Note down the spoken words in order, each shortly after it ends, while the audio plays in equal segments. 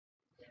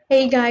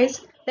Hey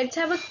guys, let's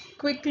have a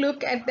quick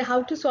look at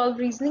how to solve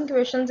reasoning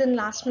questions in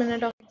last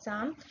minute of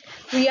exam.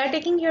 We are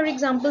taking here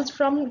examples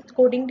from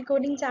coding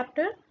decoding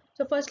chapter.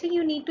 So firstly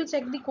you need to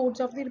check the codes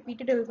of the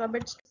repeated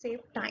alphabets to save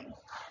time.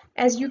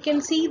 As you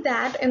can see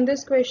that in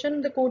this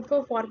question the code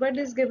for forward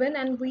is given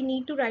and we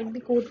need to write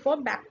the code for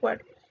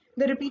backward.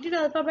 The repeated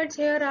alphabets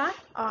here are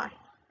R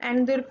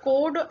and their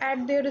code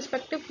at their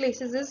respective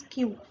places is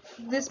Q.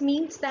 This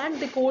means that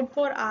the code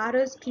for R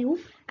is Q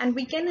and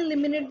we can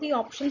eliminate the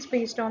options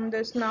based on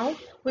this. Now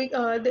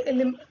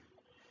the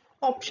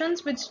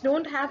options which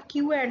don't have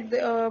Q at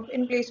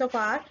in place of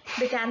R,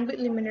 they can be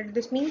eliminated.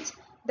 This means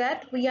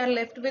that we are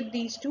left with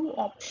these two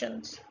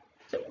options.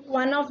 So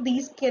one of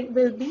these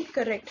will be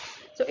correct.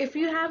 So if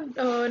you have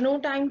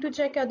no time to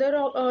check other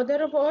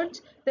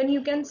words, then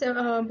you can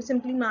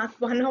simply mark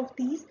one of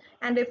these,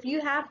 and if you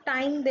have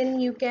time then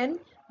you can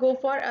go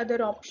for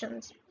other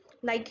options.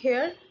 Like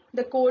here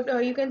the code,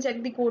 you can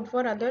check the code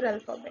for other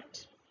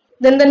alphabets.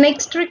 Then the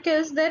next trick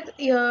is that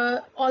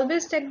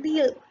always check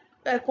the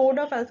code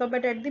of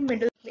alphabet at the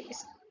middle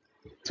place.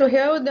 So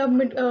here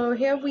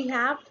we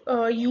have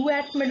U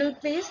at middle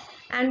place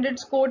and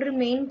its code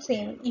remained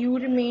same. U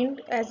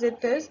remained as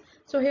it is.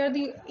 So here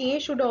the A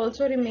should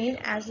also remain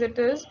as it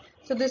is.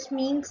 So this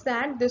means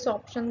that this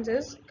option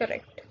is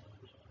correct.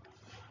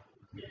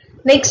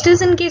 Next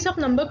is in case of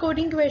number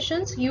coding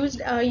questions,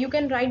 you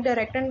can write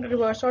direct and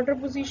reverse order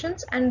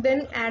positions and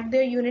then add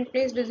their unit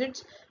place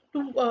digits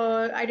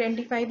to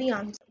identify the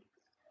answer.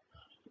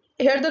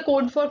 Here the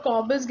code for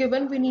cob is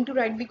given. We need to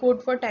write the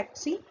code for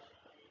taxi.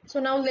 So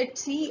now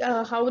let's see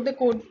how the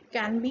code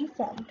can be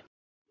formed.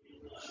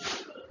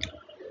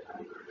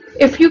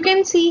 If you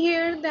can see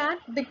here that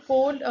the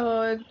code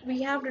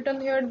we have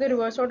written here the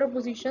reverse order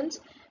positions,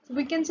 so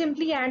we can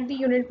simply add the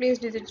unit place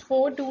digits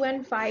 4, 2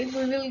 and 5.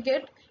 We will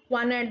get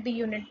 1 at the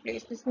unit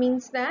place. This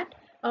means that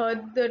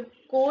the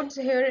codes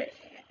here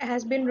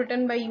has been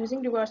written by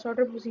using reverse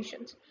order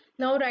positions.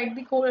 Now write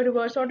the code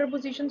reverse order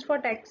positions for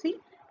taxi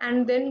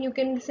and then you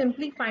can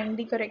simply find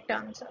the correct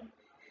answer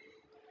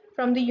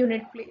from the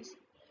unit place.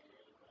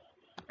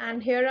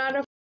 And here are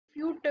a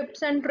few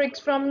tips and tricks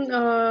from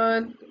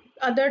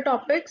other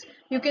topics.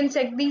 You can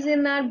check these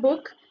in our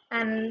book,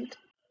 and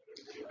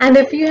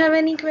if you have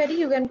any query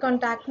you can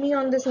contact me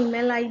on this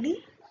email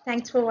ID.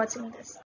 Thanks for watching this.